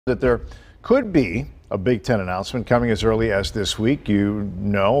that there could be a Big Ten announcement coming as early as this week. You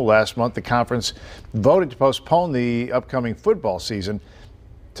know, last month the conference voted to postpone the upcoming football season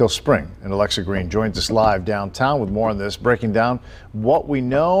till spring. And Alexa Green joins us live downtown with more on this, breaking down what we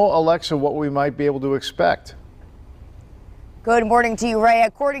know, Alexa, what we might be able to expect. Good morning to you, Ray.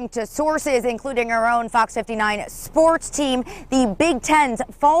 According to sources, including our own Fox 59 sports team, the Big Ten's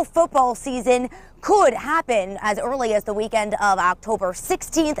fall football season could happen as early as the weekend of October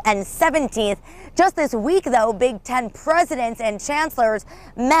 16th and 17th. Just this week, though, Big Ten presidents and chancellors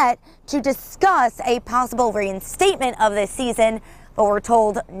met to discuss a possible reinstatement of this season, but we're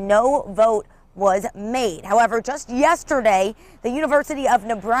told no vote was made. However, just yesterday, the University of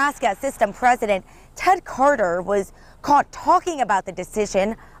Nebraska system president Ted Carter was caught talking about the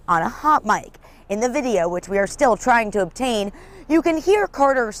decision on a hot mic. In the video, which we are still trying to obtain, you can hear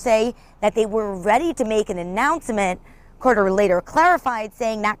Carter say that they were ready to make an announcement. Carter later clarified,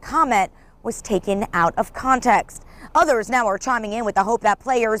 saying that comment was taken out of context. Others now are chiming in with the hope that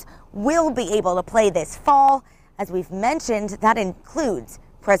players will be able to play this fall. As we've mentioned, that includes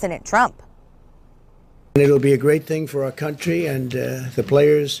President Trump. It'll be a great thing for our country, and the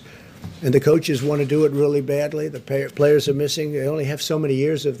players and the coaches want to do it really badly. The players are missing. They only have so many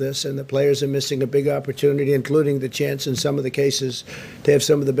years of this, and the players are missing a big opportunity, including the chance in some of the cases to have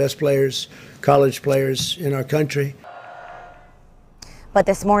some of the best players, college players in our country. But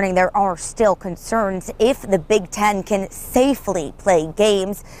this morning, there are still concerns if the Big Ten can safely play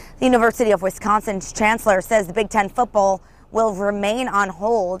games. The University of Wisconsin's chancellor says the Big Ten football will remain on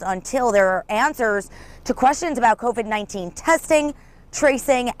hold until there are answers to questions about COVID-19 testing,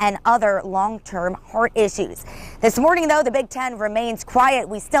 tracing, and other long-term heart issues. This morning, though, the Big Ten remains quiet.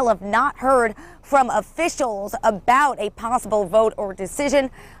 We still have not heard from officials about a possible vote or decision.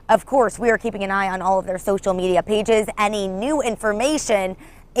 Of course, we are keeping an eye on all of their social media pages. Any new information,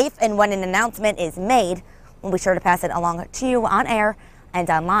 if and when an announcement is made, we'll be sure to pass it along to you on air and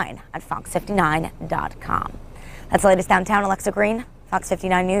online at fox59.com. That's the latest downtown. Alexa Green, Fox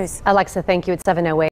 59 News. Alexa, thank you. It's 7:08.